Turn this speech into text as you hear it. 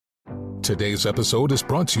Today's episode is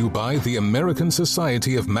brought to you by the American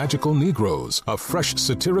Society of Magical Negroes, a fresh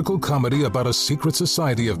satirical comedy about a secret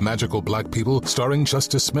society of magical black people starring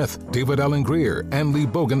Justice Smith, David Allen Greer, Ann Lee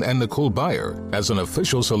Bogan, and Nicole Byer. As an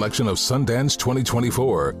official selection of Sundance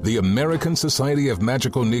 2024, the American Society of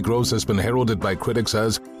Magical Negroes has been heralded by critics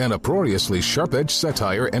as an uproariously sharp-edged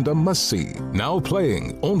satire and a must-see. Now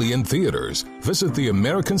playing only in theaters. Visit the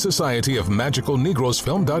American Society of Magical Negroes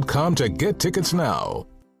Film.com to get tickets now.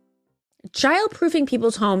 Child-proofing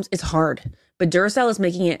people's homes is hard, but Duracell is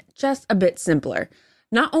making it just a bit simpler.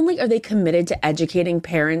 Not only are they committed to educating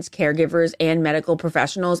parents, caregivers, and medical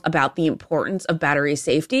professionals about the importance of battery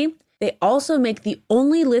safety, they also make the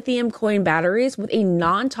only lithium coin batteries with a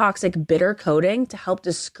non-toxic bitter coating to help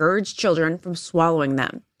discourage children from swallowing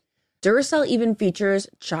them. Duracell even features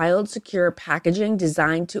child-secure packaging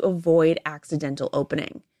designed to avoid accidental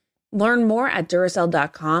opening. Learn more at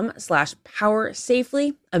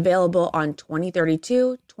Duracell.com/powersafely, available on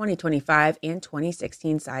 2032, 2025, and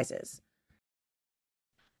 2016 sizes.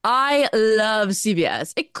 I love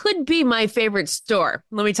CVS. It could be my favorite store.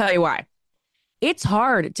 Let me tell you why. It's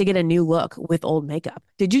hard to get a new look with old makeup.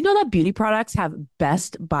 Did you know that beauty products have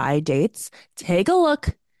best buy dates? Take a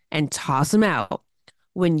look and toss them out.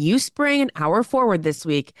 When you spring an hour forward this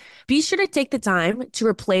week, be sure to take the time to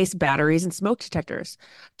replace batteries and smoke detectors.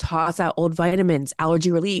 Toss out old vitamins,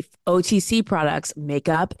 allergy relief, OTC products,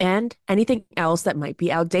 makeup, and anything else that might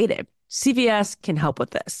be outdated. CVS can help with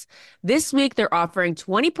this. This week, they're offering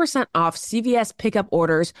 20% off CVS pickup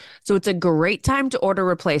orders, so it's a great time to order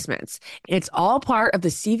replacements. It's all part of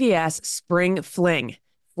the CVS Spring Fling.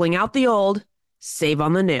 Fling out the old, save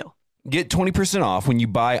on the new. Get 20% off when you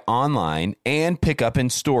buy online and pick up in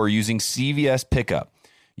store using CVS Pickup.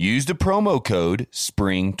 Use the promo code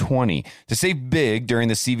SPRING20 to save big during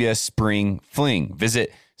the CVS Spring Fling.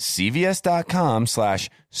 Visit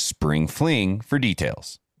cvs.com/springfling for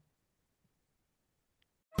details.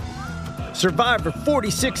 Survivor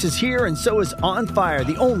 46 is here, and so is On Fire,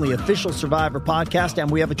 the only official Survivor podcast, and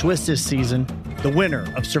we have a twist this season. The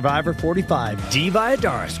winner of Survivor 45, Dee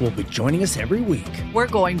Valladares, will be joining us every week. We're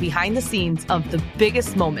going behind the scenes of the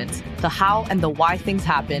biggest moments, the how and the why things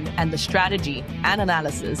happen, and the strategy and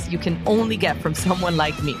analysis you can only get from someone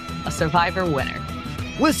like me, a Survivor winner.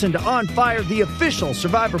 Listen to On Fire, the official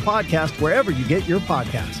Survivor podcast, wherever you get your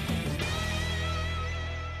podcasts.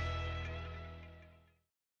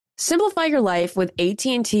 Simplify your life with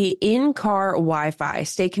AT&T in-car Wi-Fi.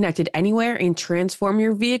 Stay connected anywhere and transform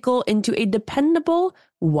your vehicle into a dependable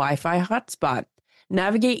Wi-Fi hotspot.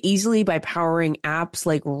 Navigate easily by powering apps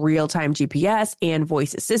like real-time GPS and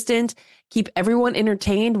voice assistant. Keep everyone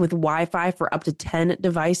entertained with Wi-Fi for up to 10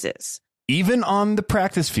 devices. Even on the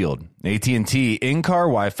practice field, AT&T in-car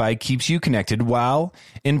Wi-Fi keeps you connected while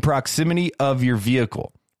in proximity of your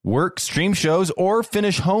vehicle. Work, stream shows, or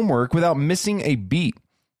finish homework without missing a beat.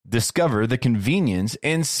 Discover the convenience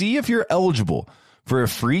and see if you're eligible for a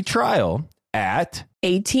free trial at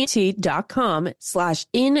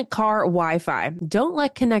att.com/in-car Wi-Fi. Don't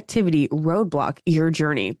let connectivity roadblock your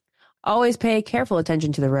journey. Always pay careful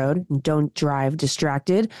attention to the road. Don't drive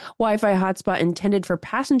distracted. Wi-Fi hotspot intended for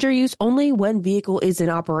passenger use only when vehicle is in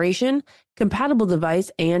operation. Compatible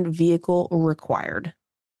device and vehicle required.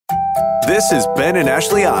 This is Ben and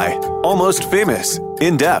Ashley I, Almost Famous,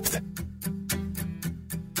 In Depth.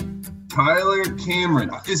 Tyler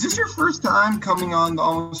Cameron, is this your first time coming on the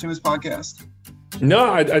Almost Famous podcast?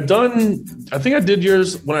 No, I think I did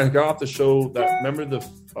yours when I got off the show. Remember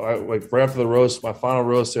right after the roast, my final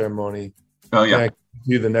roast ceremony. Oh yeah, I came to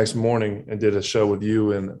you the next morning and did a show with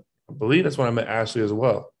you, and I believe that's when I met Ashley as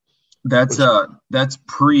well. That's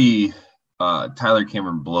pre Tyler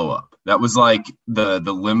Cameron blow up. That was like the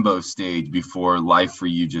limbo stage before Life for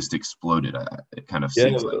You just exploded. It kind of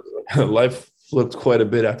seems like life flipped quite a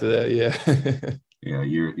bit after that. Yeah. Yeah,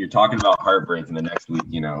 you're talking about heartbreak, and the next week,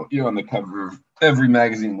 you're on the cover of every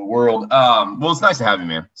magazine in the world. Well, it's nice to have you,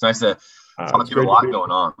 man. It's nice to talk to you. A lot going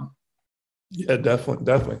on. Yeah,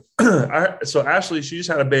 definitely. So Ashley, she just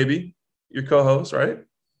had a baby. Your co-host, right?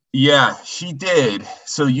 Yeah, she did.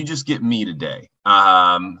 So you just get me today.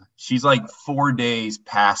 She's like 4 days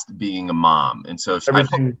past being a mom, and so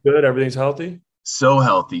everything's good. Everything's healthy. So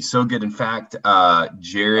healthy, so good. In fact,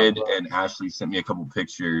 Jared and Ashley sent me a couple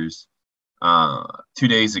pictures 2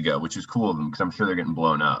 days ago, which is cool of them because I'm sure they're getting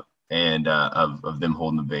blown up, and of them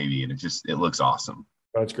holding the baby, and it looks awesome.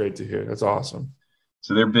 That's great to hear. That's awesome.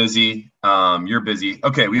 So they're busy. You're busy.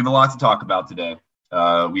 Okay, we have a lot to talk about today.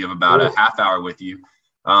 We have about a half hour with you.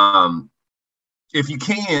 If you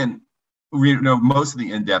can, most of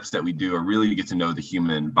the in-depths that we do are really to get to know the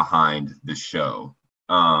human behind the show.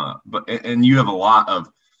 But you have a lot of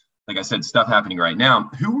like I said, stuff happening right now.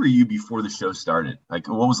 Who were you before the show started? Like,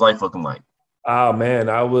 what was life looking like? Oh man,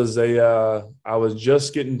 I was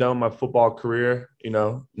just getting done my football career,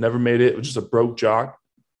 never made it. It was just a broke jock.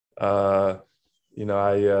 I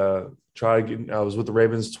was with the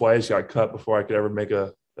Ravens twice, got cut before I could ever make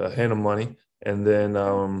a hint of money. And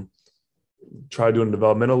then tried doing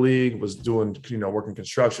developmental league, was doing, working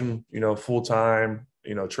construction, full time,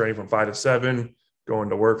 training from 5 to 7, going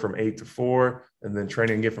to work from 8 to 4, and then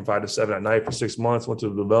training again from 5 to 7 at night for 6 months. Went to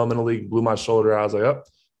the developmental league, blew my shoulder. I was like, oh,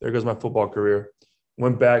 there goes my football career.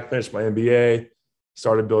 Went back, finished my MBA,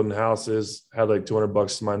 started building houses, had like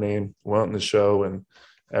 $200 to my name, went on the show, and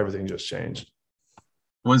everything just changed.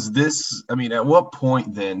 Was this, at what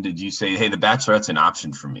point then did you say, hey, The Bachelorette's an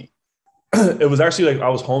option for me? It was actually like I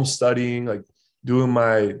was home studying, like doing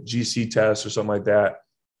my GC test or something like that.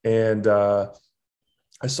 And I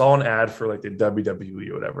saw an ad for like the WWE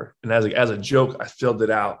or whatever. And as a joke, I filled it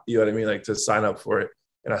out, you know what I mean? Like to sign up for it.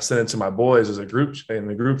 And I sent it to my boys as a group in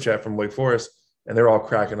the group chat from Wake Forest. And they're all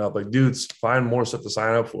cracking up like, dudes, find more stuff to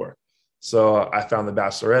sign up for. So I found the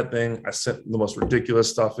Bachelorette thing. I sent the most ridiculous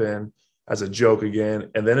stuff in as a joke again.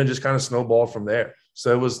 And then it just kind of snowballed from there.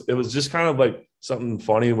 So it was just kind of like something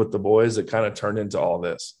funny with the boys that kind of turned into all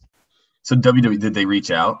this. So WWE, did they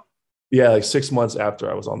reach out? Yeah, like 6 months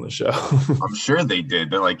after I was on the show. I'm sure they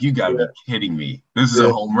did. They're like, you got to be kidding me. This is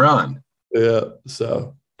a home run. Yeah.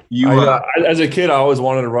 So as a kid, I always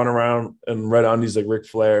wanted to run around in red undies like Ric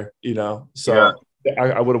Flair, So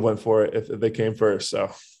I would have went for it if they came first.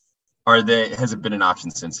 So has it been an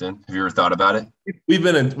option since then? Have you ever thought about it?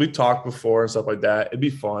 We've talked before and stuff like that. It'd be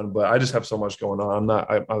fun, but I just have so much going on.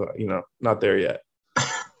 I'm not there yet.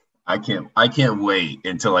 I can't wait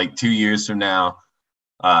until like 2 years from now.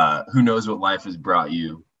 Who knows what life has brought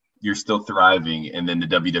you? You're still thriving, and then the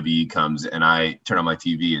WWE comes, and I turn on my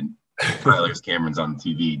TV, and Tyler Cameron's on the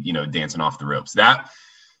TV, dancing off the ropes.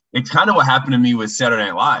 It's kind of what happened to me with Saturday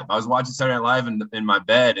Night Live. I was watching Saturday Night Live in my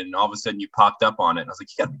bed, and all of a sudden you popped up on it, and I was like,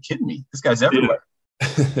 you got to be kidding me! This guy's everywhere.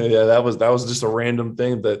 Yeah, that was just a random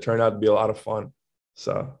thing that turned out to be a lot of fun.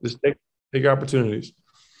 So just take your opportunities.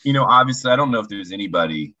 Obviously, I don't know if there's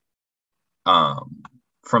anybody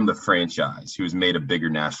from the franchise who has made a bigger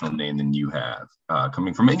national name than you have,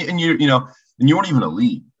 coming from, and you weren't even a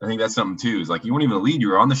lead. I think that's something too. Is like you weren't even a lead. You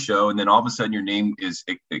were on the show, and then all of a sudden your name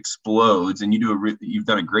explodes, and you've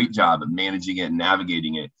done a great job of managing it and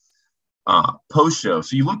navigating it post show.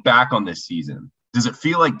 So you look back on this season. Does it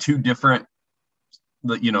feel like two different,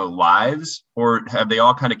 lives, or have they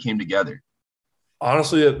all kind of came together?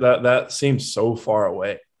 Honestly, that seems so far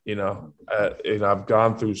away. I've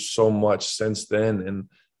gone through so much since then,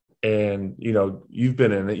 and you've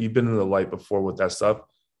been in it. You've been in the light before with that stuff.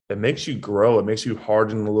 It makes you grow. It makes you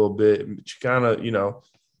harden a little bit. You kind of,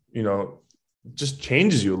 just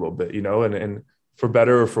changes you a little bit, and for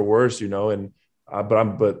better or for worse,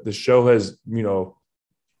 but the show has,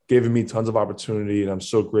 given me tons of opportunity, and I'm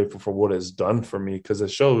so grateful for what it's done for me, because the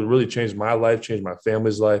show really changed my life, changed my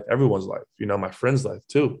family's life, everyone's life, my friends' life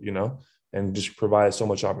too, and just provided so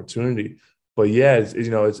much opportunity. But yeah,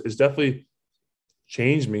 it's definitely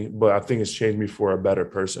changed me, but I think it's changed me for a better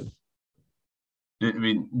person.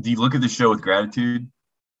 Do you look at the show with gratitude?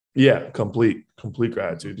 Yeah, complete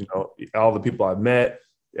gratitude. All the people I've met,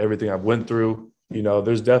 everything I've went through. You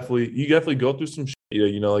definitely go through some shit.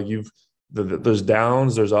 Like there's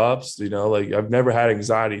downs, there's ups. Like I've never had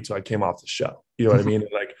anxiety until I came off the show. You know what I mean?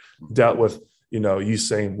 Like dealt with you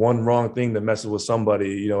saying one wrong thing that messes with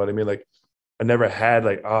somebody. You know what I mean? Like I never had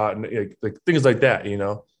like things like that.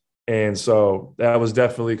 And so that was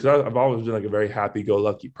definitely, because I've always been like a very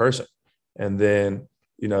happy-go-lucky person. And then,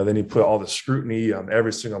 then you put all the scrutiny on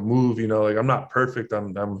every single move, like I'm not perfect.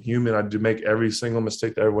 I'm human. I do make every single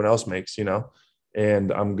mistake that everyone else makes,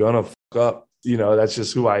 and I'm going to fuck up, that's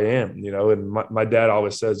just who I am, and my dad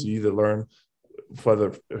always says you either learn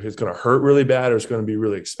whether it's going to hurt really bad or it's going to be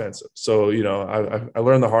really expensive. So, I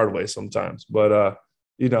learned the hard way sometimes, but,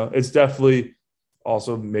 it's definitely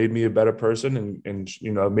also made me a better person and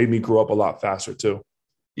made me grow up a lot faster too.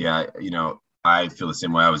 Yeah. I feel the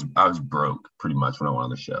same way. I was broke pretty much when I went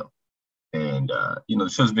on the show, and the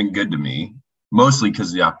show's been good to me, mostly because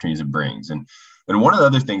of the opportunities it brings. And one of the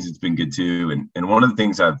other things that's been good too, and one of the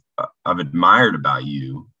things I've admired about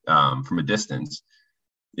you from a distance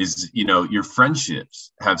is your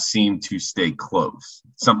friendships have seemed to stay close.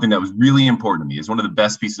 Something that was really important to me is one of the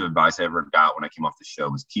best pieces of advice I ever got when I came off the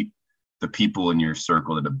show was keep the people in your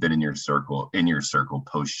circle that have been in your circle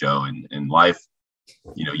post show, and life.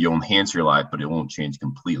 You'll enhance your life, but it won't change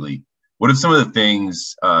completely. What are some of the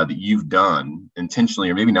things that you've done intentionally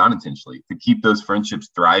or maybe not intentionally to keep those friendships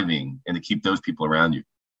thriving and to keep those people around you?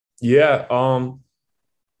 Yeah.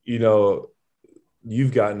 You know,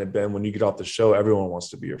 you've gotten it, Ben, when you get off the show, everyone wants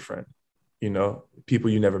to be your friend. You know, people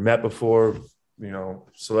you never met before, you know,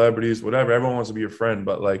 celebrities, whatever, everyone wants to be your friend.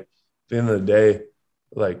 But like at the end of the day,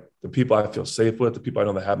 like the people I feel safe with, the people I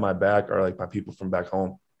know that have my back are like my people from back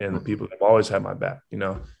home and the people that have always had my back, you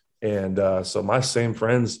know? And so my same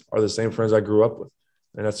friends are the same friends I grew up with.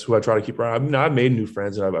 And that's who I try to keep around. I mean, I've made new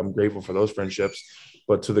friends and I'm grateful for those friendships.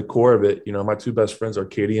 But to the core of it, you know, my two best friends are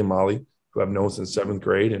Katie and Molly, who I've known since seventh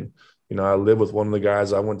grade. And, you know, I live with one of the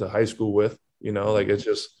guys I went to high school with, you know, like it's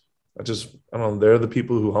just, I don't know, they're the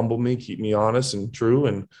people who humble me, keep me honest and true.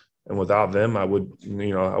 And without them, I would,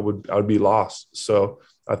 you know, I would be lost. So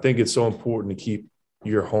I think it's so important to keep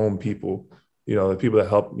your home people, you know, the people that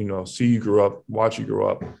help, you know, see you grow up, watch you grow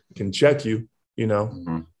up, can check you, you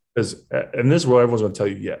know, because in this world, everyone's going to tell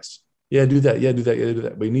you yes. Yeah, do that. Yeah, do that. Yeah, do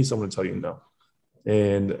that. But you need someone to tell you no.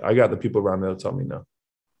 And I got the people around me that'll tell me no.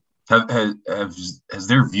 Has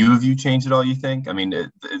their view of you changed at all, you think? I mean,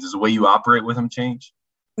 does the way you operate with them change?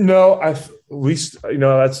 No, you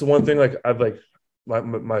know, that's the one thing, like, I've like,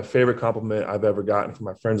 my favorite compliment I've ever gotten from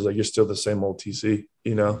my friends is like, you're still the same old TC,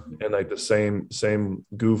 you know, and like the same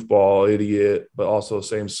goofball idiot, but also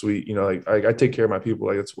same sweet, you know, like I take care of my people.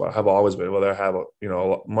 Like that's what I've always been, whether I have you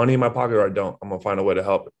know, money in my pocket or I don't, I'm gonna find a way to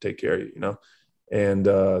help take care of you, you know? And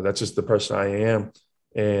that's just the person I am.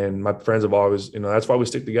 And my friends have always, you know, that's why we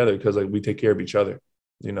stick together, because like we take care of each other,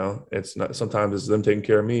 you know. It's not, sometimes it's them taking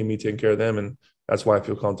care of me taking care of them. And that's why I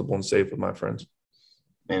feel comfortable and safe with my friends.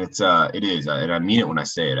 And it is, and I mean it when I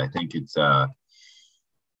say it. I think it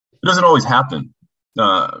doesn't always happen.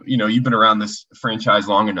 You know, you've been around this franchise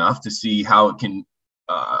long enough to see how it can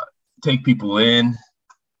take people in,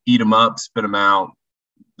 eat them up, spit them out.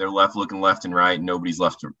 They're left looking left and right. And nobody's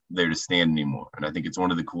left there to stand anymore. And I think it's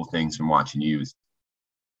one of the cool things from watching you is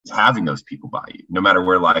having those people by you. No matter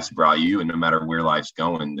where life's brought you and no matter where life's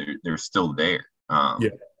going, they're still there. Yeah.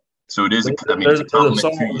 So it is. There's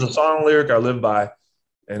a song lyric I live by,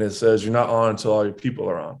 and it says, "You're not on until all your people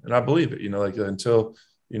are on." And I believe it. You know, like until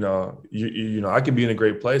you know, you know, I can be in a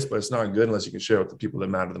great place, but it's not good unless you can share with the people that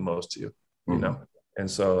matter the most to you. You know. And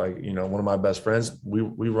so, like, you know, one of my best friends,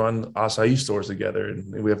 we run acai stores together,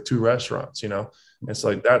 and we have 2 restaurants. You know, and so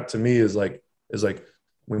like that to me is like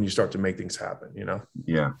when you start to make things happen. You know.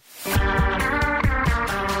 Yeah.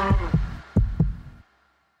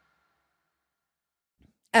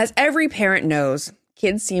 As every parent knows,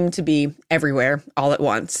 kids seem to be everywhere all at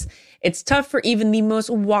once. It's tough for even the most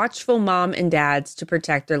watchful mom and dads to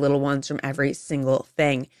protect their little ones from every single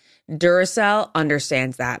thing. Duracell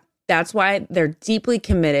understands that. That's why they're deeply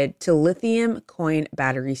committed to lithium coin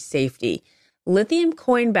battery safety. Lithium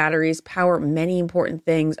coin batteries power many important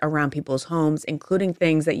things around people's homes, including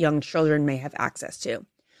things that young children may have access to.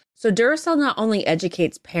 So Duracell not only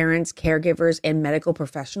educates parents, caregivers, and medical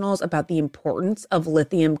professionals about the importance of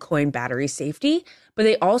lithium coin battery safety, but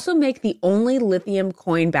they also make the only lithium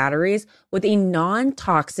coin batteries with a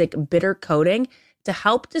non-toxic bitter coating to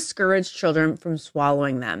help discourage children from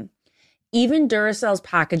swallowing them. Even Duracell's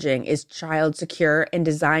packaging is child secure and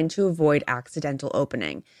designed to avoid accidental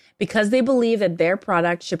opening. Because they believe that their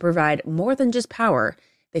product should provide more than just power,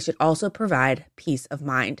 they should also provide peace of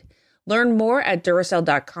mind. Learn more at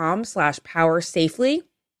Duracell.com/powersafely.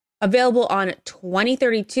 Available on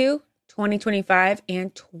 2032, 2025,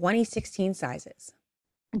 and 2016 sizes.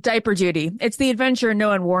 Diaper duty. It's the adventure no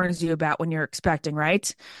one warns you about when you're expecting,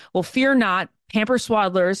 right? Well, fear not. Pampers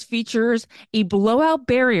Swaddlers features a blowout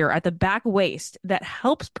barrier at the back waist that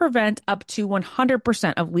helps prevent up to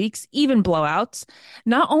 100% of leaks, even blowouts.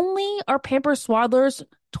 Not only are Pampers Swaddlers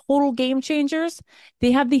total game changers,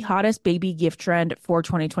 they have the hottest baby gift trend for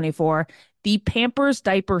 2024, the Pampers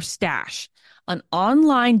Diaper Stash, an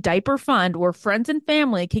online diaper fund where friends and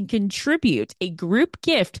family can contribute a group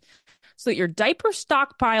gift so that your diaper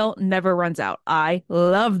stockpile never runs out. I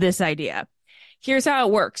love this idea. Here's how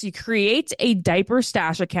it works. You create a diaper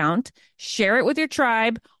stash account, share it with your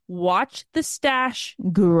tribe, watch the stash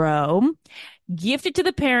grow, gift it to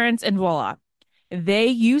the parents, and voila. They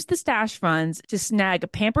use the stash funds to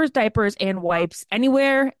snag Pampers diapers and wipes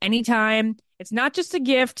anywhere, anytime. It's not just a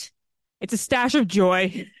gift, it's a stash of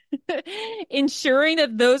joy. Ensuring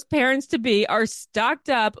that those parents-to-be are stocked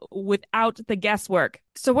up without the guesswork.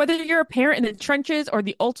 So whether you're a parent in the trenches or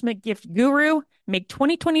the ultimate gift guru, make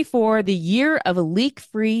 2024 the year of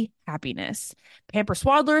leak-free happiness. Pampers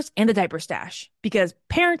Swaddlers and the Diaper Stash. Because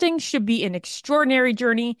parenting should be an extraordinary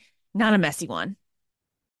journey, not a messy one.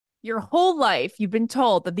 Your whole life, you've been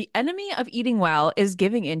told that the enemy of eating well is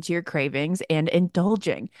giving into your cravings and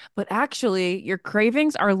indulging. But actually, your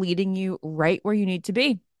cravings are leading you right where you need to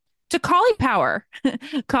be. to Cauliflower.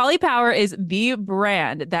 Cauliflower is the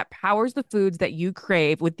brand that powers the foods that you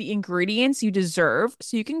crave with the ingredients you deserve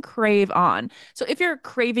so you can crave on. So if you're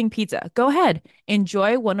craving pizza, go ahead,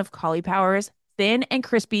 enjoy one of Cauliflower's thin and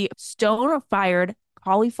crispy stone-fired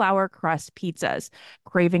cauliflower crust pizzas.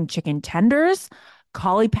 Craving chicken tenders?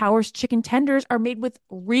 Cauliflower's chicken tenders are made with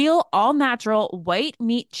real, all-natural white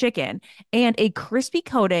meat chicken and a crispy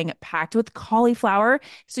coating packed with cauliflower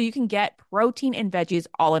so you can get protein and veggies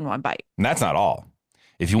all in one bite. And that's not all.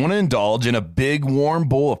 If you want to indulge in a big warm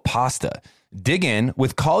bowl of pasta, dig in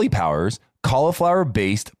with Cauliflower's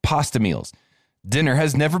cauliflower-based pasta meals. Dinner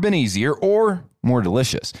has never been easier or more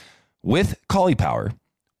delicious. With Cauliflower,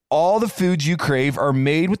 all the foods you crave are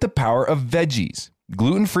made with the power of veggies.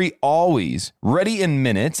 Gluten-free always, ready in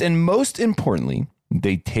minutes, and most importantly,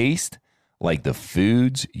 they taste like the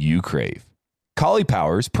foods you crave.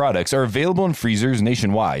 Cauliflower's products are available in freezers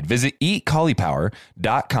nationwide. Visit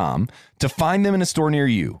eatcauliflower.com to find them in a store near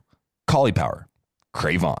you. Cauliflower,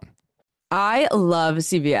 crave on. I love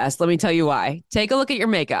CVS. Let me tell you why. Take a look at your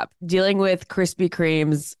makeup. Dealing with Krispy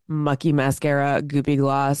Kreme's mucky mascara, goopy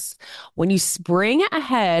gloss. When you spring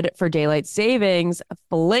ahead for daylight savings,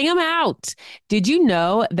 fling them out. Did you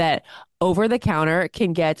know that over the counter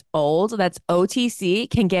can get old? That's OTC,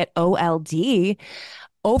 can get OLD.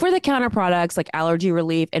 Over the counter products like allergy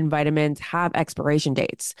relief and vitamins have expiration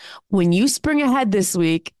dates. When you spring ahead this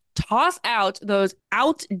week, toss out those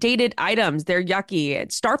outdated items. They're yucky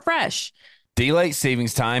and start fresh. Daylight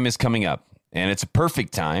savings time is coming up, and it's a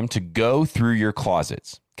perfect time to go through your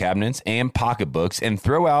closets, cabinets, and pocketbooks and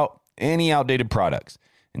throw out any outdated products.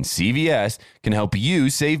 And CVS can help you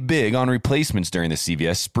save big on replacements during the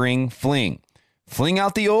CVS Spring Fling. Fling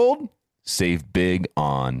out the old, save big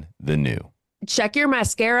on the new. Check your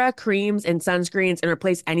mascara, creams, and sunscreens and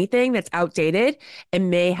replace anything that's outdated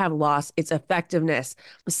and may have lost its effectiveness.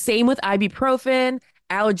 Same with ibuprofen,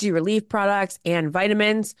 allergy relief products, and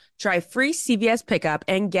vitamins. Try free CVS pickup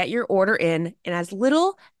and get your order in as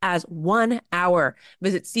little as 1 hour.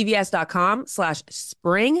 Visit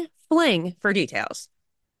cvs.com/springfling for details.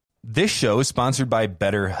 This show is sponsored by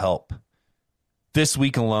BetterHelp. This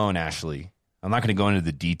week alone, Ashley, I'm not going to go into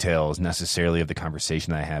the details necessarily of the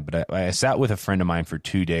conversation that I had, but I sat with a friend of mine for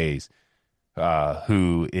 2 days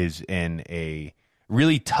who is in a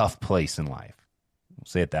really tough place in life. We'll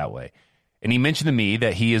say it that way. And he mentioned to me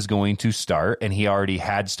that he is going to start, and he already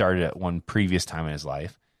had started at one previous time in his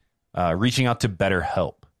life, reaching out to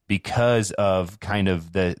BetterHelp because of kind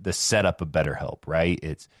of the setup of BetterHelp, right?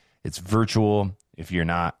 It's virtual. If you're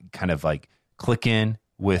not kind of like clicking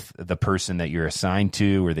with the person that you're assigned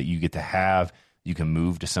to or that you get to have, you can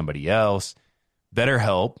move to somebody else.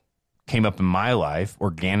 BetterHelp came up in my life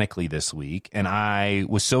organically this week, and I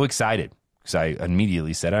was so excited because I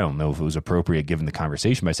immediately said, I don't know if it was appropriate given the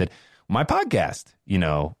conversation, but I said, my podcast,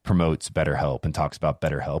 promotes BetterHelp and talks about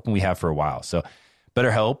BetterHelp, and we have for a while. So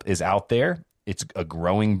BetterHelp is out there. It's a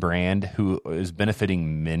growing brand who is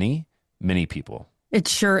benefiting many, many people. It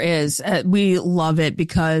sure is. We love it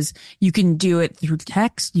because you can do it through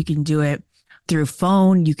text. You can do it through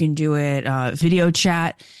phone. You can do it video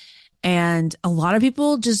chat. And a lot of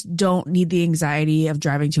people just don't need the anxiety of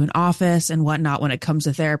driving to an office and whatnot when it comes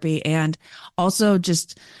to therapy. And also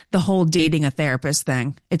just the whole dating a therapist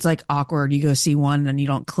thing. It's like awkward. You go see one and you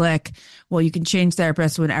don't click. Well, you can change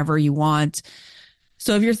therapists whenever you want.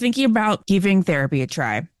 So if you're thinking about giving therapy a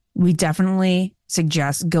try, we definitely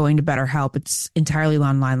suggest going to BetterHelp. It's entirely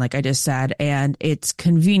online, like I just said, and it's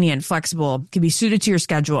convenient, flexible, can be suited to your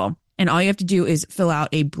schedule. And all you have to do is fill out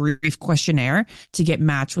a brief questionnaire to get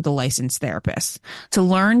matched with a licensed therapist. To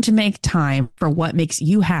learn to make time for what makes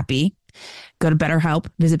you happy, go to BetterHelp.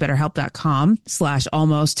 Visit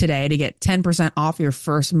BetterHelp.com/almost today to get 10% off your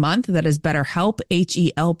first month. That is BetterHelp,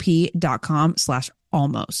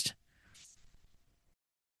 HELP.com/almost.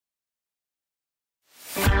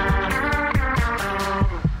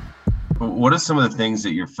 What are some of the things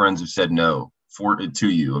that your friends have said no to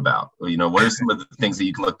you about? What are some of the things that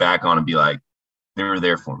you can look back on and be like, they were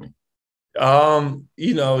there for me?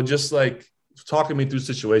 Just like talking me through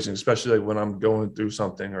situations, especially like when I'm going through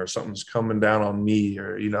something or something's coming down on me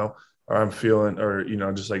or I'm feeling, or,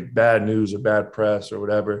 just like bad news or bad press or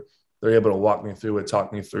whatever. They're able to walk me through it,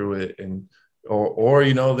 talk me through it. And, or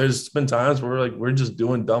there's been times where we're just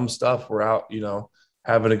doing dumb stuff. We're out,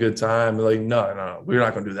 having a good time. They're like, no, we're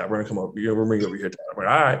not going to do that. We're going to come over. We're going to over here. I'm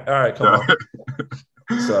like, all right, come on.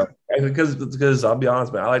 So, because I'll be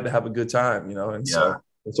honest, man, I like to have a good time, and so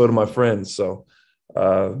do my friends. So,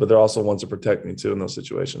 but they're also ones to protect me too in those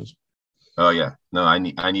situations. Oh yeah. No, I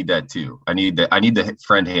need that too. I need the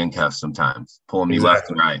friend handcuffs sometimes, pulling me left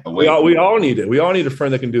and right away. We all need it. We all need a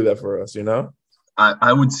friend that can do that for us, you know?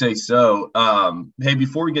 I would say so. Hey,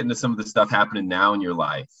 before we get into some of the stuff happening now in your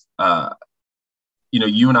life,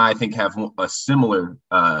 you and I think have a similar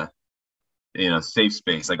safe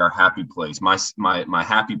space, like our happy place. My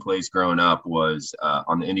happy place growing up was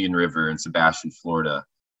on the Indian River in Sebastian, Florida.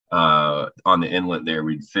 On the inlet there,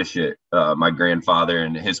 we'd fish it. My grandfather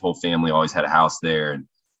and his whole family always had a house there, and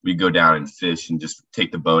we'd go down and fish and just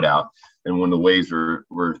take the boat out. And when the waves were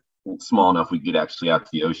small enough, we could actually out to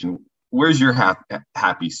the ocean. Where's your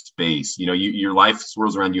happy space? Your life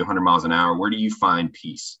swirls around you 100 miles an hour. Where do you find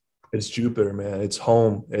peace? It's Jupiter, man. It's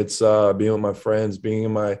home. It's being with my friends, being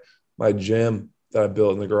in my gym that I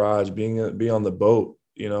built in the garage, being on the boat.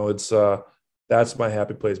 It's that's my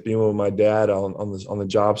happy place. Being with my dad on the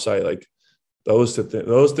job site, like those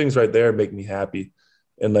things right there make me happy.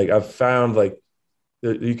 And like I've found, like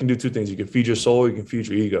you can do two things: you can feed your soul, you can feed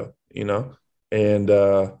your ego. And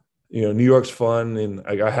New York's fun, and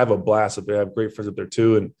I have a blast up there. I have great friends up there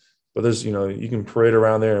too. But there's you can parade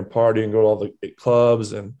around there and party and go to all the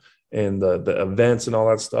clubs and the events and all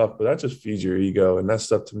that stuff. But that just feeds your ego, and that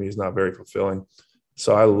stuff to me is not very fulfilling.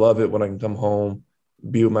 So I love it when I can come home,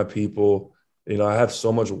 be with my people. I have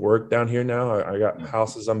so much work down here now. I got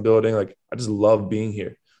houses I'm building. Like, I just love being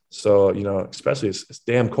here. So, especially it's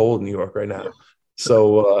damn cold in New York right now.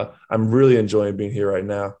 So I'm really enjoying being here right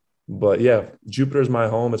now. But yeah, Jupiter's my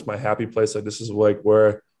home. It's my happy place. Like, this is like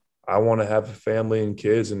where I want to have a family and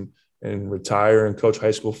kids and retire and coach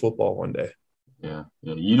high school football one day. Yeah.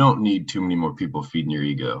 You don't need too many more people feeding your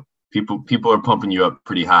ego. People are pumping you up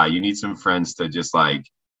pretty high. You need some friends to just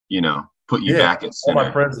put you back at center. All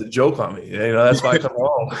my friends that joke on me. That's why I come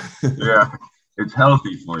home. Yeah, it's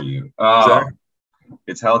healthy for you. Exactly.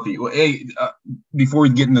 It's healthy. Well, hey, before we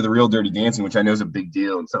get into the Real Dirty Dancing, which I know is a big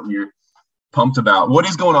deal and something you're pumped about, what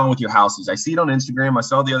is going on with your houses? I see it on Instagram. I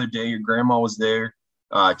saw the other day your grandma was there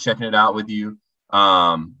checking it out with you.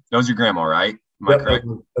 That was your grandma, right? Am I correct?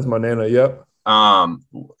 That's my nana. Yep.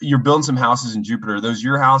 You're building some houses in Jupiter. Are those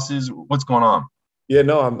your houses? What's going on? Yeah,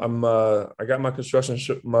 no, I got my construction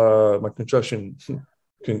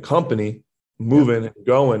company moving and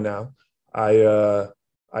going now.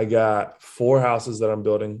 I got 4 houses that I'm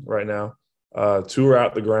building right now. 2 are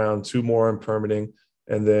out the ground, 2 more in permitting,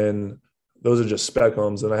 and then those are just spec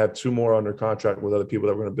homes. And I have 2 more under contract with other people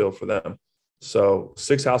that we're going to build for them. So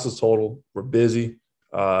 6 houses total. We're busy.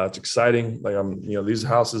 It's exciting. Like these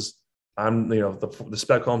houses, the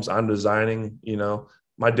spec homes I'm designing.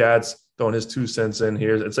 My dad's throwing his 2 cents in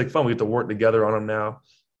here. It's like fun. We get to work together on them now,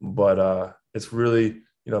 but it's really,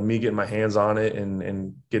 me getting my hands on it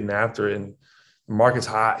and getting after it. And the market's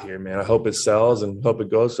hot here, man. I hope it sells and hope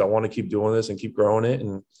it goes. So I want to keep doing this and keep growing it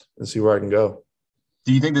and see where I can go.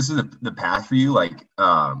 Do you think this is the path for you? Like,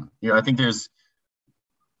 I think I'm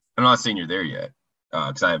not saying you're there yet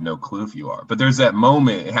because I have no clue if you are, but there's that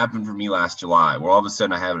moment. It happened for me last July where all of a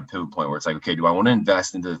sudden I have a pivot point where it's like, okay, do I want to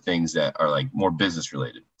invest into the things that are like more business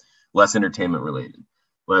related, less entertainment related,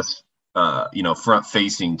 less, front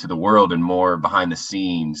facing to the world and more behind the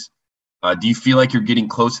scenes? Do you feel like you're getting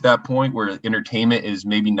close to that point where entertainment is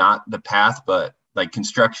maybe not the path, but like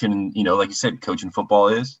construction, like you said, coaching football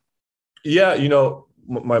is? Yeah.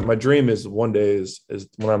 My dream is one day is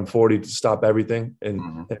when I'm 40 to stop everything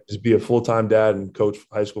and just be a full-time dad and coach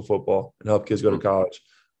high school football and help kids go to college.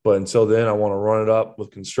 But until then, I want to run it up with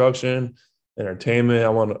construction, entertainment.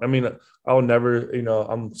 I'll never,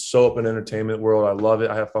 I'm so up in the entertainment world. I love it.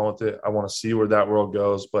 I have fun with it. I want to see where that world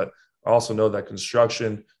goes. But I also know that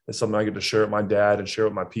construction is something I get to share with my dad and share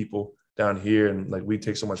with my people down here. And like, we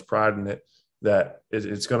take so much pride in it that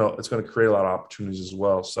it's going to create a lot of opportunities as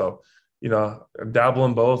well. So, I dabble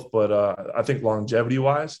in both, but I think longevity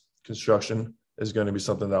wise, construction is going to be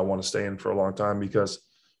something that I want to stay in for a long time because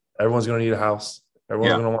everyone's going to need a house.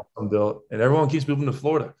 Everyone's going to want something built, and everyone keeps moving to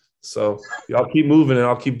Florida. So y'all keep moving and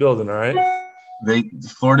I'll keep building. All right.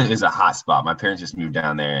 Florida is a hot spot. My parents just moved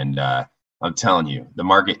down there, and I'm telling you, the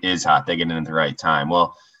market is hot. They get in at the right time.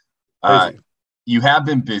 Well, you have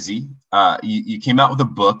been busy. You came out with a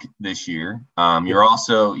book this year. You're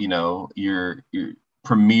also, your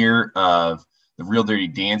premiere of the Real Dirty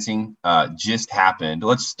Dancing just happened.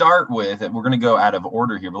 Let's start with it. We're going to go out of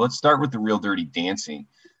order here, but let's start with the Real Dirty Dancing.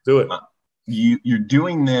 Do it. You're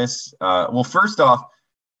doing this. Well, first off,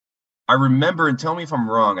 I remember, and tell me if I'm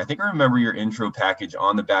wrong, I think I remember your intro package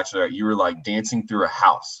on The Bachelorette. You were like dancing through a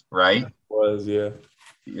house, right? It was, yeah.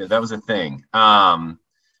 Yeah, that was a thing.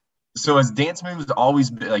 So has dance moves always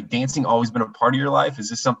been, like dancing always been a part of your life? Is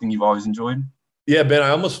this something you've always enjoyed? Yeah, Ben, I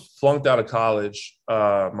almost flunked out of college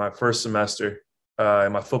my first semester.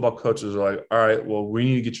 And my football coaches were like, all right, well, we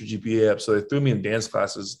need to get your GPA up. So they threw me in dance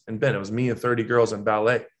classes. And Ben, it was me and 30 girls in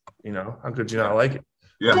ballet. How could you not like it?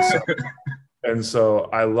 Yeah. And so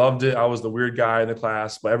I loved it. I was the weird guy in the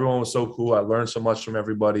class, but everyone was so cool. I learned so much from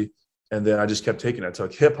everybody. And then I just kept taking it. I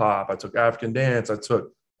took hip hop. I took African dance. I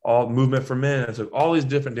took all movement for men. I took all these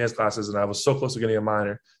different dance classes. And I was so close to getting a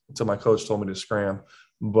minor until my coach told me to scram.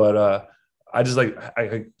 But I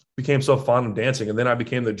became so fond of dancing. And then I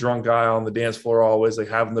became the drunk guy on the dance floor, always like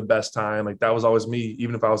having the best time. Like that was always me,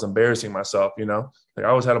 even if I was embarrassing myself, like I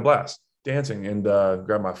always had a blast dancing and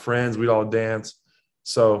grabbed my friends. We'd all dance.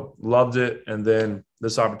 So loved it. And then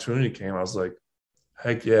this opportunity came. I was like,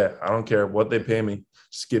 heck yeah, I don't care what they pay me.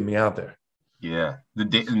 Just get me out there. Yeah.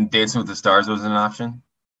 Dancing with the Stars was an option?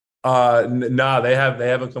 Nah, they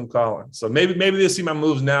haven't come calling. So maybe they see my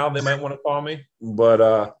moves now. They might want to call me. But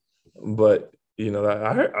I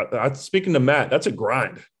heard, speaking to Matt, that's a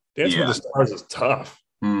grind. Dancing with the Stars is tough.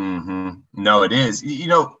 Mm-hmm. No, it is.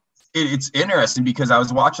 It's interesting because I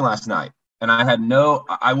was watching last night and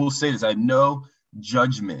I will say this, I had no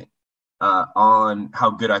judgment on how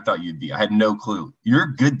good I thought you'd be. I had no clue. You're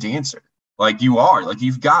a good dancer. Like you are. Like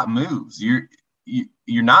you've got moves. You're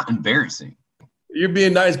not embarrassing. You're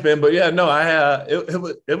being nice, Ben, but yeah, no,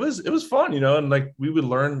 it was fun, and like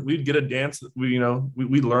we'd get a dance. We'd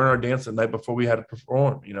learn our dance the night before we had to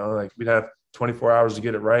perform, like we'd have 24 hours to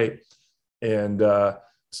get it right. And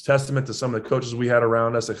it's a testament to some of the coaches we had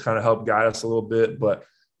around us that kind of helped guide us a little bit. But,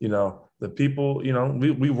 the people,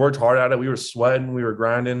 we worked hard at it. We were sweating, we were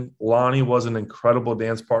grinding. Lonnie was an incredible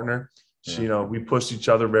dance partner. She, we pushed each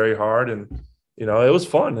other very hard and, it was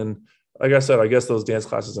fun. And like I said, I guess those dance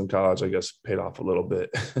classes in college, paid off a little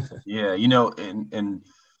bit. Yeah. And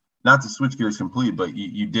not to switch gears completely, but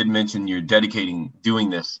you did mention you're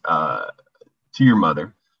doing this to your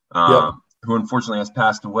mother, who unfortunately has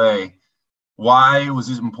passed away. Why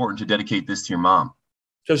was it important to dedicate this to your mom?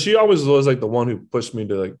 Because she always was like the one who pushed me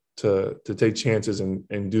to take chances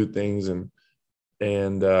and do things. And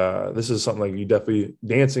this is something like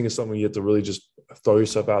dancing is something you have to really just throw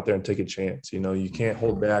yourself out there and take a chance. You can't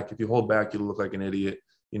hold back. If you hold back, you look like an idiot.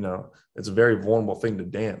 It's a very vulnerable thing to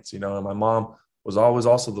dance, and my mom was always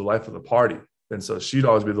also the life of the party. And so she'd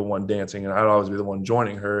always be the one dancing and I'd always be the one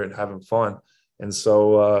joining her and having fun. And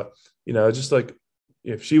so, just like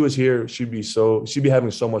if she was here, she'd be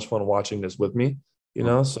having so much fun watching this with me,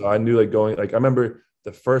 So I knew I remember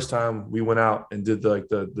the first time we went out and did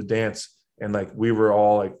the dance and we were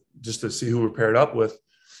all just to see who we're paired up with.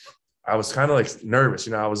 I was kind of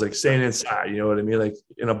nervous, I was staying inside, you know what I mean?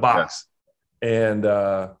 In a box.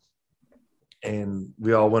 Yeah. And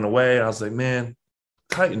we all went away and I was like, man,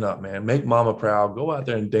 tighten up, man, make mama proud, go out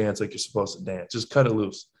there and dance like you're supposed to dance, just cut it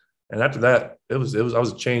loose. And after that, I was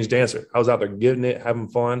a changed dancer. I was out there getting it, having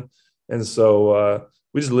fun. And so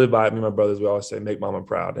we just live by it. Me and my brothers, we always say, make mama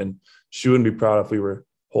proud. And she wouldn't be proud if we were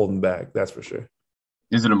holding back. That's for sure.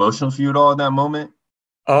 Is it emotional for you at all in that moment?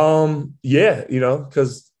 Yeah,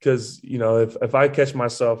 because if I catch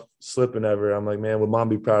myself slipping ever, I'm like, man, would mom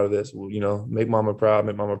be proud of this? Well, make mama proud.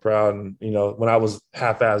 And, when I was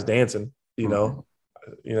half-ass dancing, it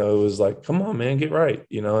was like, come on, man, get right.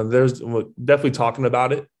 And there's definitely talking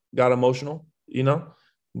about it got emotional,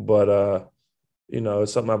 but,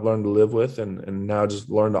 it's something I've learned to live with and now just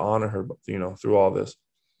learn to honor her, through all this.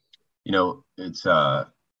 It's,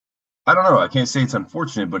 I don't know. I can't say it's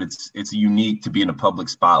unfortunate, but it's unique to be in a public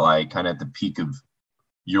spotlight, kind of at the peak of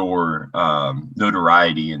your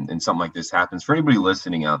notoriety, and something like this happens. For anybody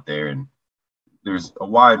listening out there, and there's a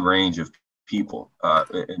wide range of people,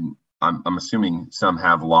 and I'm assuming some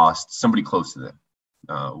have lost somebody close to them.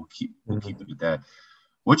 We'll keep it at that.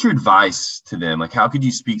 What's your advice to them? How could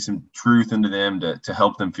you speak some truth into them to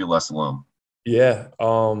help them feel less alone? Yeah.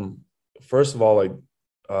 First of all,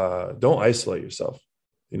 don't isolate yourself.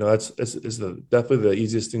 That's definitely the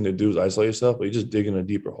easiest thing to do is isolate yourself, but you just dig in a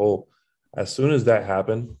deeper hole. As soon as that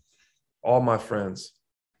happened, all my friends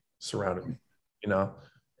surrounded me,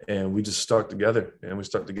 and we just stuck together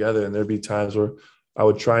and there'd be times where I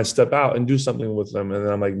would try and step out and do something with them. And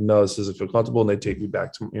then I'm like, no, this doesn't feel comfortable. And they take me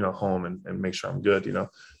back to, home and make sure I'm good,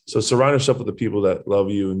 So surround yourself with the people that love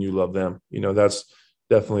you and you love them. That's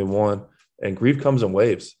definitely one. And grief comes in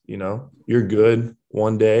waves, you're good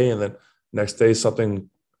one day and then next day something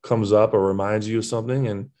comes up or reminds you of something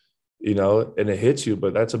and it hits you,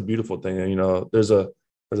 but that's a beautiful thing. And, there's a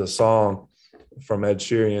song from Ed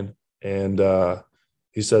Sheeran and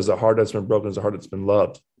he says the heart that's been broken is a heart that's been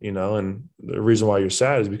loved, and the reason why you're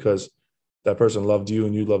sad is because that person loved you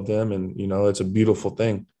and you loved them. And, it's a beautiful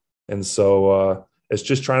thing. And so it's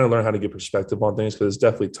just trying to learn how to get perspective on things, because it's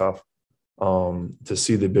definitely tough to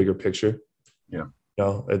see the bigger picture. Yeah. You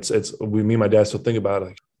know, me and my dad still think about it,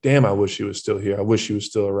 like, damn, I wish she was still here. I wish she was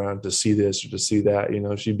still around to see this or to see that. You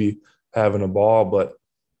know, she'd be having a ball, but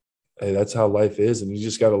hey, that's how life is. And you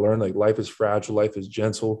just got to learn, like, life is fragile, life is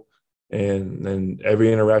gentle, and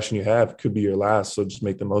every interaction you have could be your last. So just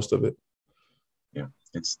make the most of it. Yeah,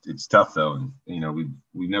 it's tough though. And, you know, we've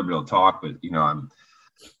never been able to talk, but, you know, I'm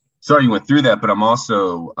sorry you went through that, but I'm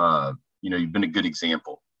also, you know, you've been a good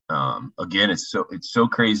example. Again, it's so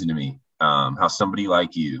crazy to me how somebody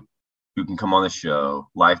like you who can come on the show,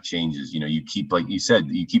 life changes. You know, you keep, like you said,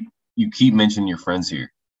 you keep mentioning your friends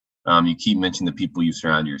here. You keep mentioning the people you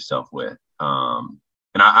surround yourself with.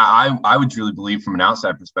 And I would really believe, from an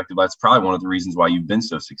outside perspective, that's probably one of the reasons why you've been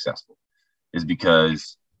so successful, is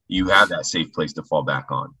because you have that safe place to fall back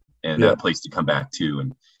on and that place to come back to.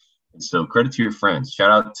 And so credit to your friends.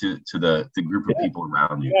 Shout out to the group of people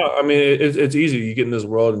around you. Yeah, I mean, it's easy. You get in this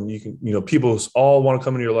world and you can, you know, people all want to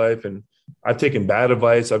come into your life, and I've taken bad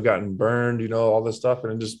advice. I've gotten burned, you know, all this stuff.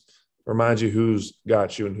 And it just reminds you who's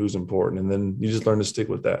got you and who's important. And then you just learn to stick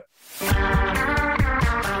with that.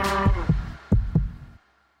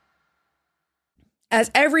 As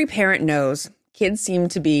every parent knows, kids seem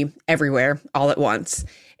to be everywhere all at once.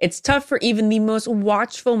 It's tough for even the most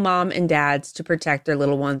watchful mom and dads to protect their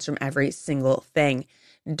little ones from every single thing.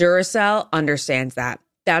 Duracell understands that.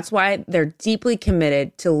 That's why they're deeply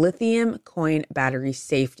committed to lithium coin battery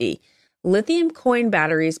safety. Lithium coin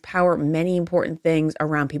batteries power many important things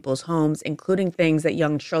around people's homes, including things that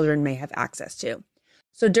young children may have access to.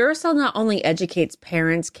 So Duracell not only educates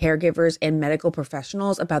parents, caregivers, and medical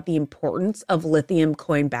professionals about the importance of lithium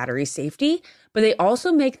coin battery safety, but they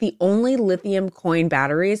also make the only lithium coin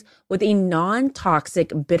batteries with a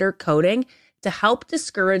non-toxic bitter coating to help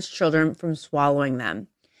discourage children from swallowing them.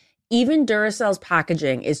 Even Duracell's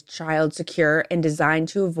packaging is child secure and designed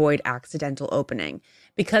to avoid accidental opening.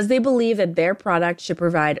 Because they believe that their product should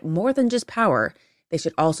provide more than just power, they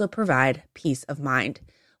should also provide peace of mind.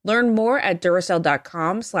 Learn more at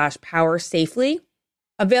Duracell.com/power safely.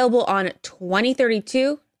 Available on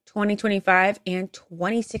 2032, 2025, and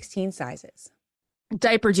 2016 sizes.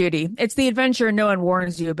 Diaper duty. It's the adventure no one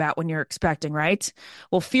warns you about when you're expecting, right?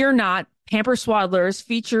 Well, fear not. Pampers Swaddlers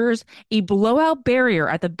features a blowout barrier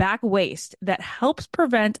at the back waist that helps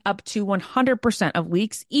prevent up to 100% of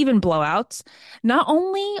leaks, even blowouts. Not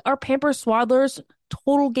only are Pampers Swaddlers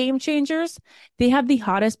total game changers, they have the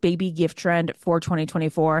hottest baby gift trend for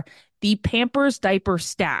 2024, the Pampers Diaper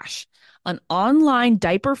Stash, an online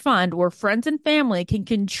diaper fund where friends and family can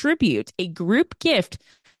contribute a group gift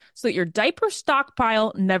so that your diaper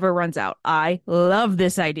stockpile never runs out. I love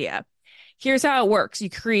this idea. Here's how it works. You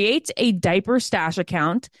create a diaper stash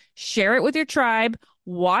account, share it with your tribe,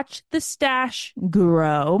 watch the stash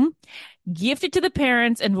grow, gift it to the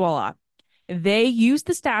parents, and voila. They use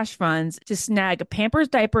the stash funds to snag Pampers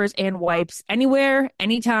diapers and wipes anywhere,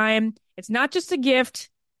 anytime. It's not just a gift.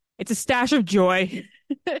 It's a stash of joy,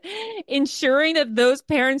 ensuring that those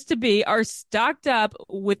parents-to-be are stocked up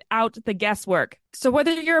without the guesswork. So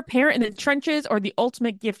whether you're a parent in the trenches or the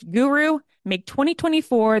ultimate gift guru, make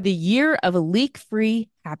 2024 the year of leak-free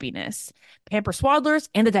happiness. Pampers Swaddlers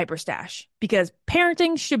and the Diaper Stash, because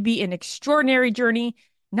parenting should be an extraordinary journey,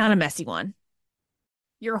 not a messy one.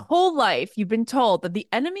 Your whole life, you've been told that the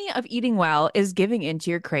enemy of eating well is giving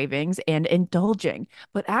into your cravings and indulging.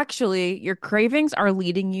 But actually, your cravings are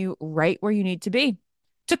leading you right where you need to be.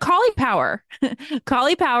 To Caulipower.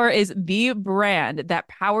 Caulipower is the brand that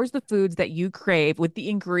powers the foods that you crave with the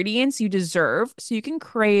ingredients you deserve so you can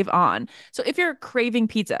crave on. So if you're craving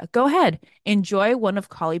pizza, go ahead. Enjoy one of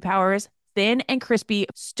Caulipower's thin and crispy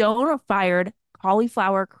stone-fired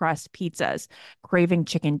cauliflower crust pizzas. Craving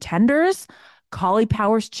chicken tenders?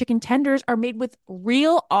 Caulipower's chicken tenders are made with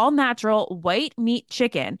real, all-natural white meat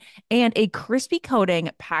chicken and a crispy coating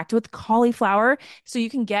packed with cauliflower so you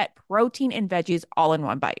can get protein and veggies all in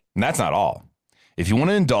one bite. And that's not all. If you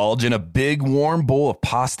want to indulge in a big, warm bowl of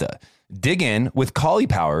pasta, dig in with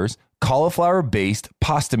Caulipower's cauliflower-based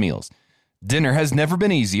pasta meals. Dinner has never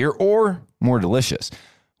been easier or more delicious.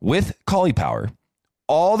 With Caulipower,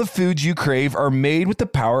 all the foods you crave are made with the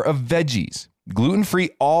power of veggies.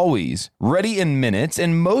 Gluten-free always, ready in minutes,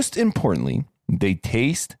 and most importantly, they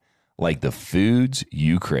taste like the foods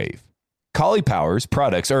you crave. Caulipower's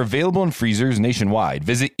products are available in freezers nationwide.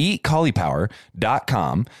 Visit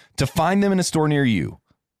eatcaulipower.com to find them in a store near you.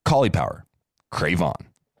 Caulipower. Crave on.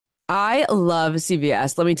 I love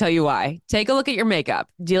CVS. Let me tell you why. Take a look at your makeup.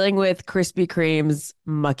 Dealing with Krispy Kreme's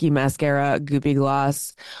mucky mascara, goopy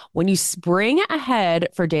gloss. When you spring ahead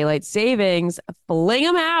for daylight savings, fling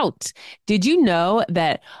them out. Did you know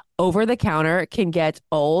that over the counter can get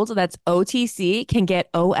old? That's OTC, can get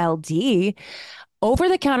OLD. Over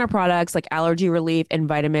the counter products like allergy relief and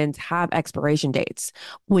vitamins have expiration dates.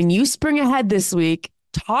 When you spring ahead this week,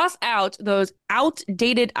 toss out those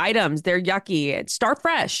outdated items. They're yucky. Start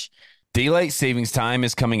fresh. Daylight savings time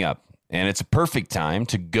is coming up, and it's a perfect time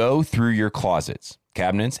to go through your closets,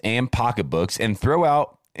 cabinets, and pocketbooks and throw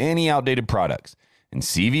out any outdated products. And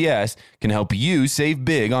CVS can help you save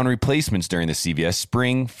big on replacements during the CVS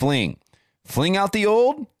Spring Fling. Fling out the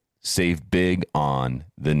old, save big on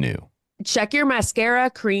the new. Check your mascara,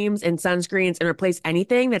 creams, and sunscreens and replace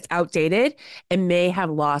anything that's outdated and may have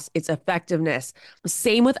lost its effectiveness.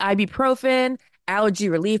 Same with ibuprofen, allergy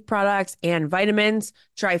relief products, and vitamins.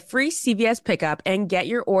 Try free CVS pickup and get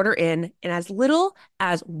your order in as little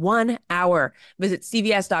as 1 hour. Visit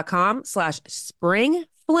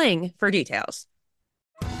cvs.com/springfling for details.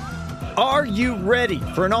 Are you ready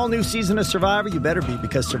for an all-new season of Survivor? You better be,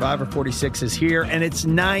 because Survivor 46 is here, and it's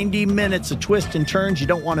 90 minutes of twists and turns you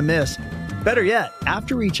don't want to miss. Better yet,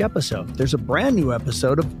 after each episode, there's a brand new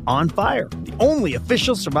episode of On Fire, the only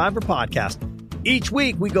official Survivor podcast. Each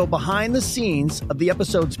week, we go behind the scenes of the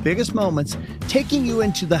episode's biggest moments, taking you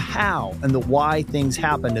into the how and the why things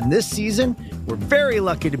happened. And this season, we're very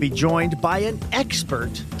lucky to be joined by an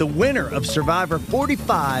expert, the winner of Survivor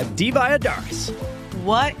 45, Dee Valladares.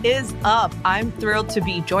 What is up? I'm thrilled to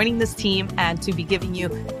be joining this team and to be giving you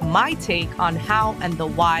my take on how and the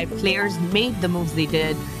why players made the moves they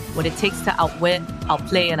did, what it takes to outwit,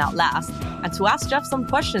 outplay, and outlast, and to ask Jeff some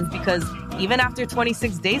questions, because even after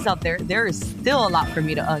 26 days out there is still a lot for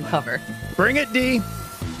me to uncover. Bring it, Dee.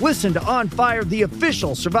 Listen to On Fire, the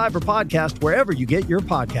official Survivor podcast, wherever you get your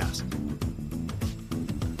podcast.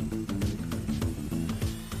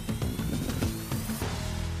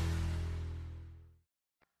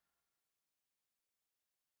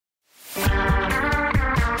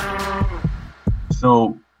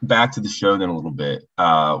 So back to the show then a little bit.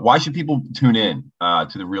 Why should people tune in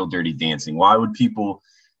to The Real Dirty Dancing? Why would people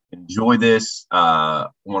enjoy this,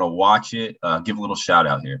 want to watch it? Give a little shout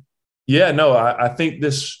out here. Yeah, no, I think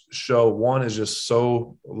this show, one, is just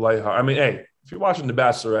so lighthearted. I mean, hey, if you're watching The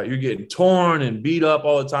Bachelorette, you're getting torn and beat up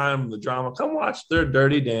all the time, the drama. Come watch Their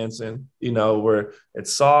Dirty Dancing, where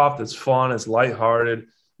it's soft, it's fun, it's lighthearted.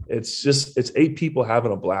 It's 8 people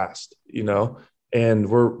having a blast, and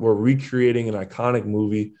we're recreating an iconic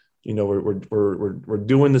movie. We're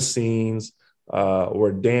doing the scenes,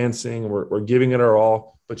 we're dancing, we're giving it our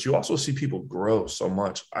all. But you also see people grow so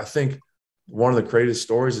much. I think one of the greatest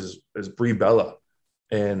stories is Brie Bella,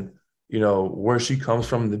 and where she comes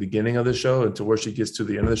from in the beginning of the show and to where she gets to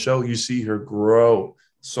the end of the show. You see her grow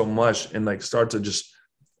so much and start to just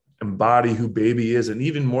embody who Baby is, and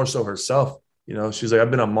even more so herself. She's like,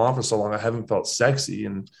 I've been a mom for so long, I haven't felt sexy,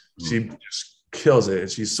 and she just kills it. And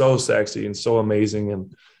she's so sexy and so amazing.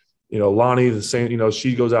 And Lonnie, the same.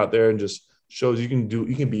 She goes out there and just shows you can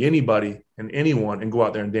be anybody and anyone and go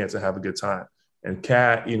out there and dance and have a good time. And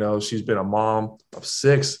Kat, she's been a mom of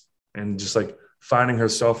 6 and just finding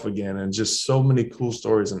herself again, and just so many cool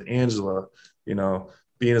stories. And Angela,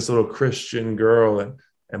 being this little Christian girl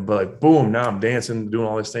but boom, now I'm dancing, doing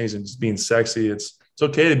all these things and just being sexy. It's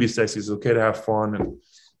okay to be sexy. It's okay to have fun. And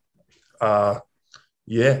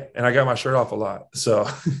and I got my shirt off a lot. So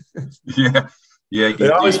yeah. They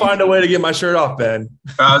always find a way to get my shirt off, Ben.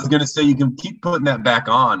 I was gonna say, you can keep putting that back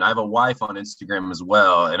on. I have a wife on Instagram as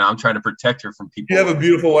well, and I'm trying to protect her from people. You have a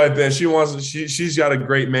beautiful wife, Ben. She's got a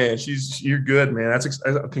great man. You're good, man.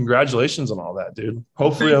 Congratulations on all that, dude.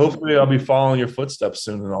 Hopefully I'll be following your footsteps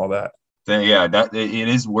soon and all that. Yeah, that it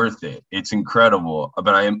is worth it. It's incredible,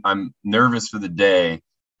 but I'm nervous for the day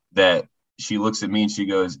that she looks at me and she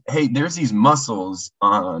goes, "Hey, there's these muscles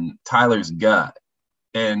on Tyler's gut,"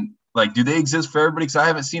 and do they exist for everybody? Because I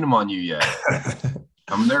haven't seen them on you yet.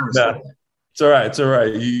 I'm nervous. No, it's all right. It's all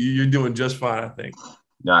right. You're doing just fine, I think.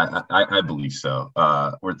 No, I believe so.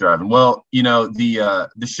 We're thriving. Well, the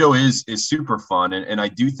show is super fun, and I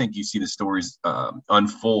do think you see the stories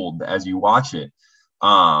unfold as you watch it.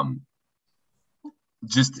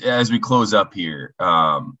 Just as we close up here,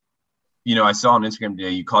 I saw on Instagram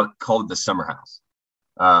today you called it the Summer House.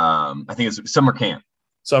 I think it's summer camp.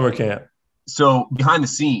 Summer camp. So behind the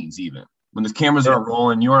scenes, even when the cameras are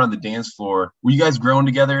rolling, you're on the dance floor. Were you guys growing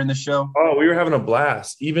together in the show? Oh, we were having a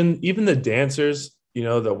blast. Even the dancers,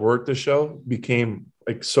 that worked the show became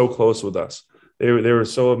so close with us. They were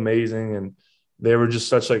so amazing, and they were just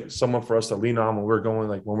such like someone for us to lean on when we're going,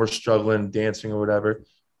 like when we're struggling, dancing or whatever.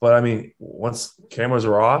 But I mean, once cameras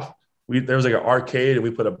were off, there was like an arcade and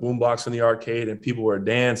we put a boombox in the arcade and people were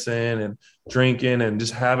dancing and drinking and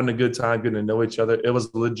just having a good time, getting to know each other. It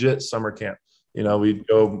was legit summer camp. You know,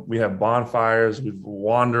 we have bonfires, we'd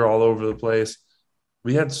wander all over the place.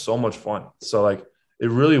 We had so much fun. So like, it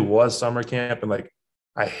really was summer camp. And like,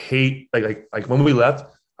 I hate like when we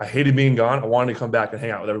left, I hated being gone. I wanted to come back and hang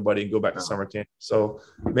out with everybody and go back to summer camp. So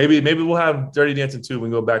maybe we'll have Dirty Dancing 2 when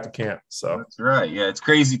we go back to camp. So that's right. Yeah, it's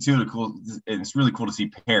crazy too. It's really cool to see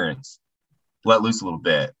parents let loose a little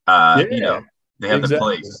bit. You know, they have the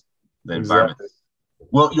place, the environment.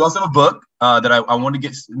 Well, you also have a book that I want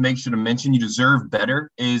to make sure to mention. You Deserve Better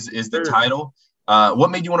is the title. What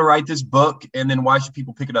made you want to write this book, and then why should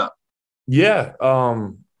people pick it up? Yeah.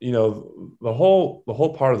 You know, the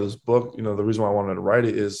whole part of this book, you know, the reason why I wanted to write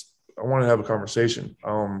it is I wanted to have a conversation.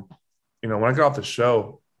 You know, when I got off the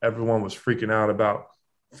show, everyone was freaking out about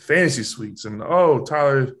fantasy suites and, oh,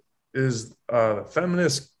 Tyler is the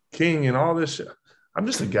feminist king and all this shit. I'm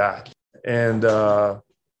just a guy. And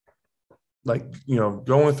like, you know,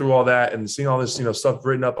 going through all that and seeing all this, you know, stuff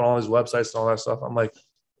written up on all these websites and all that stuff, I'm like,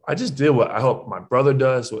 I just did what I hope my brother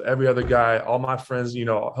does, what every other guy, all my friends, you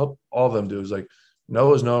know, I hope all of them do, is like,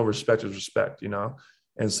 no is no, respect is respect, you know?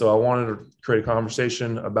 And so I wanted to create a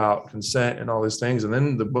conversation about consent and all these things. And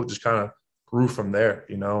then the book just kind of grew from there,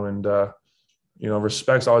 you know? And, you know,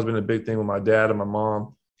 respect's always been a big thing with my dad and my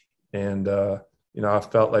mom. And, you know, I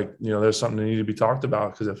felt like, you know, there's something that needed to be talked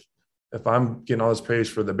about, because if I'm getting all this praise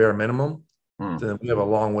for the bare minimum, then we have a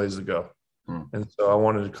long ways to go. And so I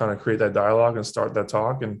wanted to kind of create that dialogue and start that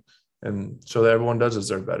talk and show that everyone does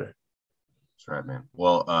deserve better. That's right, man.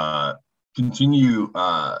 Well, continue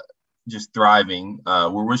just thriving.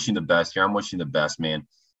 We're wishing the best here. I'm wishing the best, man.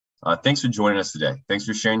 Thanks for joining us today. Thanks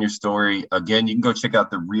for sharing your story. Again, you can go check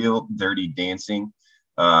out The Real Dirty Dancing,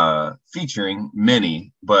 featuring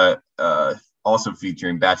many, but also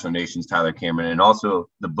featuring Bachelor Nation's Tyler Cameron, and also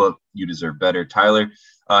the book You Deserve Better. Tyler,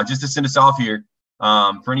 just to send us off here,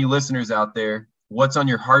 for any listeners out there, what's on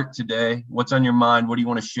your heart today? What's on your mind? What do you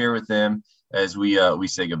want to share with them as we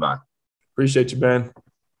say goodbye? Appreciate you, Ben.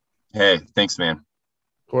 Hey, thanks, man.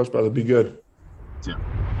 Of course, brother. Be good. Too.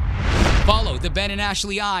 Follow the Ben and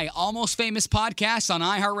Ashley I Almost Famous podcast on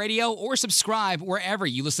iHeartRadio or subscribe wherever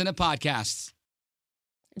you listen to podcasts.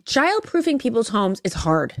 Childproofing people's homes is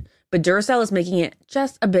hard, but Duracell is making it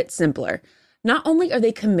just a bit simpler. Not only are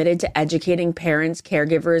they committed to educating parents,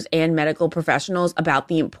 caregivers, and medical professionals about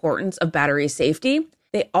the importance of battery safety,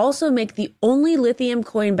 they also make the only lithium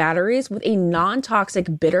coin batteries with a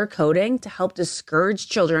non-toxic bitter coating to help discourage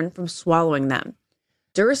children from swallowing them.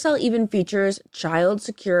 Duracell even features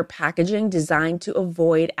child-secure packaging designed to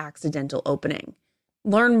avoid accidental opening.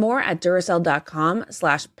 Learn more at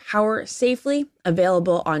Duracell.com/powersafely,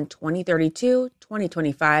 available on 2032,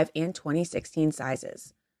 2025, and 2016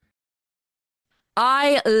 sizes.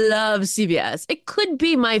 I love CVS. It could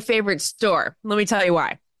be my favorite store. Let me tell you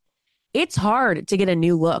why. It's hard to get a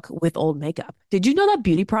new look with old makeup. Did you know that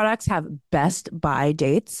beauty products have best buy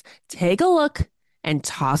dates? Take a look and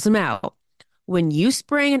toss them out. When you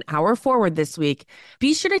spring an hour forward this week,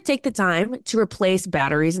 be sure to take the time to replace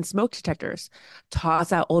batteries and smoke detectors.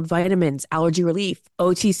 Toss out old vitamins, allergy relief,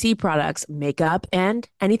 OTC products, makeup, and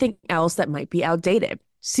anything else that might be outdated.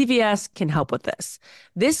 CVS can help with this.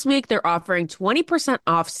 This week, they're offering 20%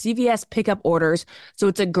 off CVS pickup orders, so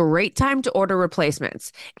it's a great time to order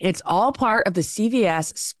replacements. It's all part of the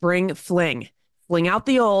CVS Spring Fling. Fling out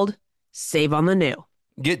the old, save on the new.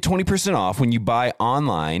 Get 20% off when you buy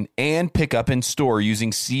online and pick up in store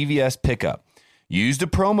using CVS Pickup. Use the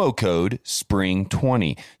promo code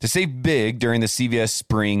SPRING20 to save big during the CVS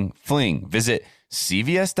Spring Fling. Visit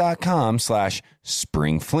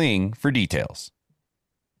cvs.com/springfling for details.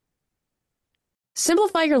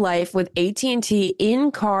 Simplify your life with AT&T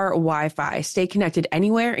in-car Wi-Fi. Stay connected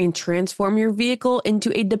anywhere and transform your vehicle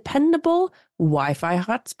into a dependable Wi-Fi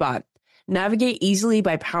hotspot. Navigate easily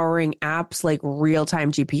by powering apps like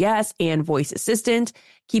real-time GPS and voice assistant.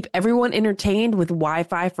 Keep everyone entertained with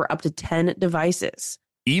Wi-Fi for up to 10 devices.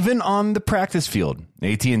 Even on the practice field,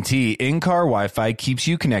 AT&T in-car Wi-Fi keeps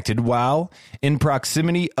you connected while in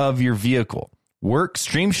proximity of your vehicle. Work,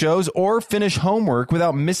 stream shows, or finish homework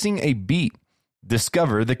without missing a beat.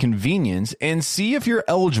 Discover the convenience and see if you're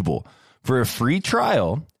eligible for a free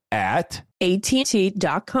trial at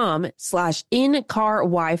AT&T.com/in-car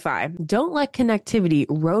Wi-Fi. Don't let connectivity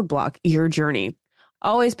roadblock your journey.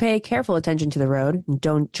 Always pay careful attention to the road.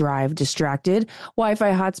 Don't drive distracted.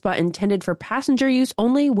 Wi-Fi hotspot intended for passenger use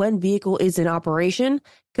only when vehicle is in operation.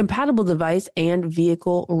 Compatible device and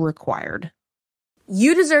vehicle required.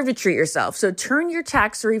 You deserve to treat yourself, so turn your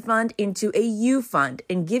tax refund into a U fund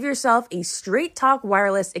and give yourself a Straight Talk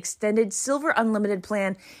Wireless Extended Silver Unlimited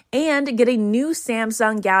plan and get a new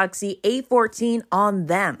Samsung Galaxy A14 on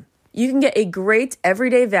them. You can get a great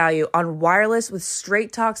everyday value on wireless with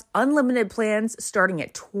Straight Talk's unlimited plans starting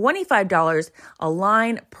at $25 a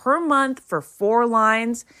line per month for 4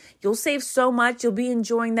 lines. You'll save so much, you'll be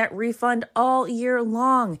enjoying that refund all year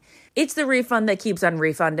long. It's the refund that keeps on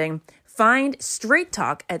refunding. Find Straight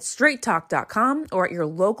Talk at straighttalk.com or at your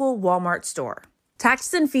local Walmart store.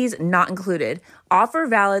 Taxes and fees not included. Offer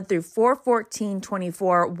valid through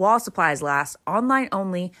 4/14/24 while supplies last. Online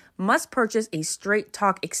only. Must purchase a Straight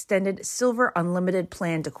Talk Extended Silver Unlimited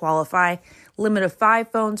plan to qualify. Limit of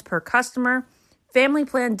 5 phones per customer. Family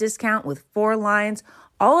plan discount with 4 lines.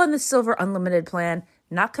 All in the Silver Unlimited plan.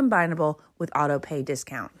 Not combinable with auto pay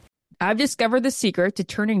discount. I've discovered the secret to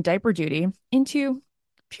turning diaper duty into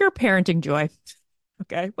pure parenting joy.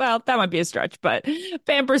 Okay, well, that might be a stretch, but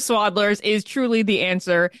Pampers Swaddlers is truly the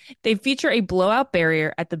answer. They feature a blowout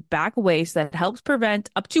barrier at the back waist that helps prevent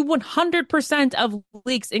up to 100% of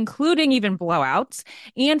leaks, including even blowouts.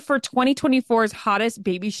 And for 2024's hottest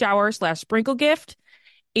baby shower / sprinkle gift,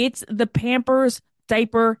 it's the Pampers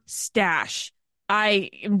Diaper Stash. I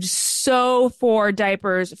am so for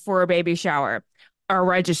diapers for a baby shower. Our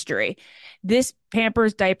registry. This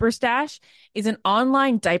Pampers Diaper Stash is an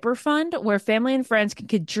online diaper fund where family and friends can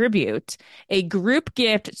contribute a group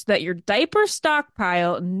gift so that your diaper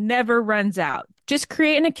stockpile never runs out. Just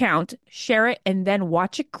create an account, share it, and then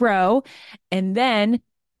watch it grow, and then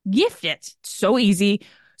gift it. So easy.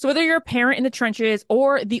 So whether you're a parent in the trenches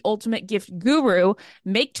or the ultimate gift guru,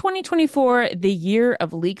 make 2024 the year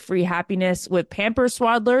of leak-free happiness with Pampers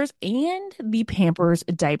Swaddlers and the Pampers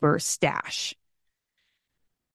Diaper Stash.